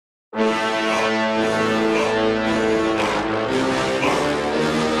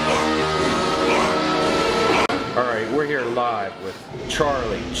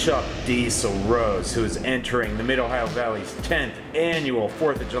Charlie Chuck Diesel Rose, who is entering the Mid-Ohio Valley's 10th annual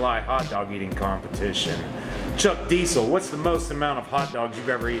 4th of July hot dog eating competition. Chuck Diesel, what's the most amount of hot dogs you've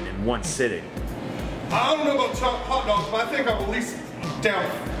ever eaten in one sitting? I don't know about hot dogs, but I think I've at least down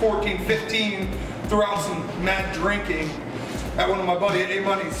 14, 15 throughout some mad drinking at one of my buddy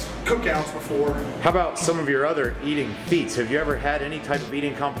A-Money's cookouts before. How about some of your other eating feats? Have you ever had any type of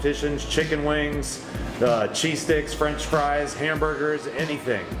eating competitions? Chicken wings, cheese sticks, french fries, hamburgers,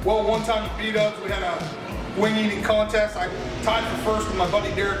 anything? Well, one time at B-Dubs we had a wing eating contest. I tied for first with my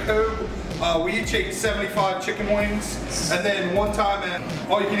buddy Derek Hogue. We each ate 75 chicken wings, and then one time at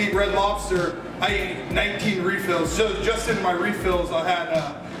All You Can Eat Red Lobster, I ate 19 refills. So just in my refills, I had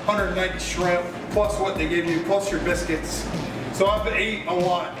 190 shrimp, plus what they give you, plus your biscuits. So I've ate a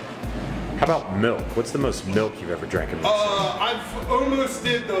lot. How about milk? What's the most milk you've ever drank in a I've almost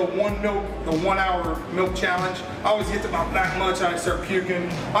did the 1 hour milk challenge. I always get about that much and I start puking.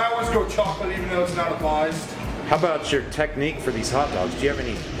 I always go chocolate even though it's not advised. How about your technique for these hot dogs? Do you have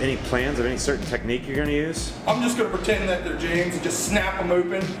any plans of any certain technique you're going to use? I'm just going to pretend that they're James and just snap them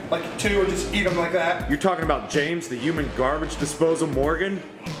open like two and just eat them like that. You're talking about James, the human garbage disposal Morgan?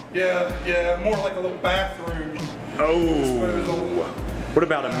 Yeah, more like a little bathroom. Oh. What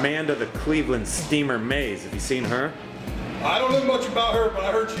about Amanda the Cleveland Steamer Mays? Have you seen her? I don't know much about her, but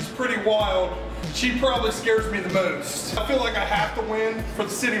I heard she's pretty wild. She probably scares me the most. I feel like I have to win for the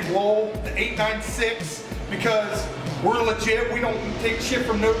city of Lowell, the 896, because we're legit. We don't take shit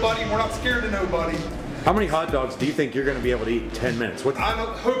from nobody. We're not scared of nobody. How many hot dogs do you think you're going to be able to eat in 10 minutes? I'm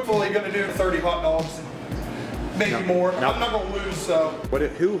hopefully going to do 30 hot dogs, maybe more. I'm not going to lose, so.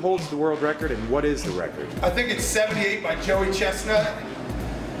 Who holds the world record and what is the record? I think it's 78 by Joey Chestnut.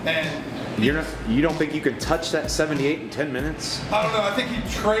 And you don't think you can touch that 78 in 10 minutes? I don't know. I think he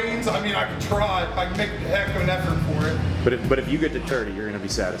trains. I mean, I can try. I can make a heck of an effort for it. But if you get to 30, you're going to be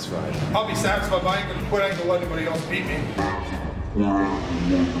satisfied. I'll be satisfied, but I ain't going to quit. I ain't going to let anybody else beat me.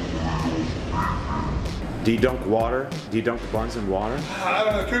 Do you dunk water? Do you dunk the buns in water? I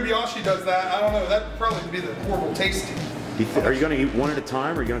don't know. Kobayashi does that. I don't know. That'd probably be the horrible tasting. Are you going to eat one at a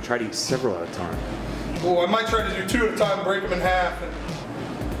time, or are you going to try to eat several at a time? Well, I might try to do 2 at a time, break them in half, and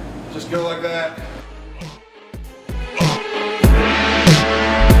just go like that.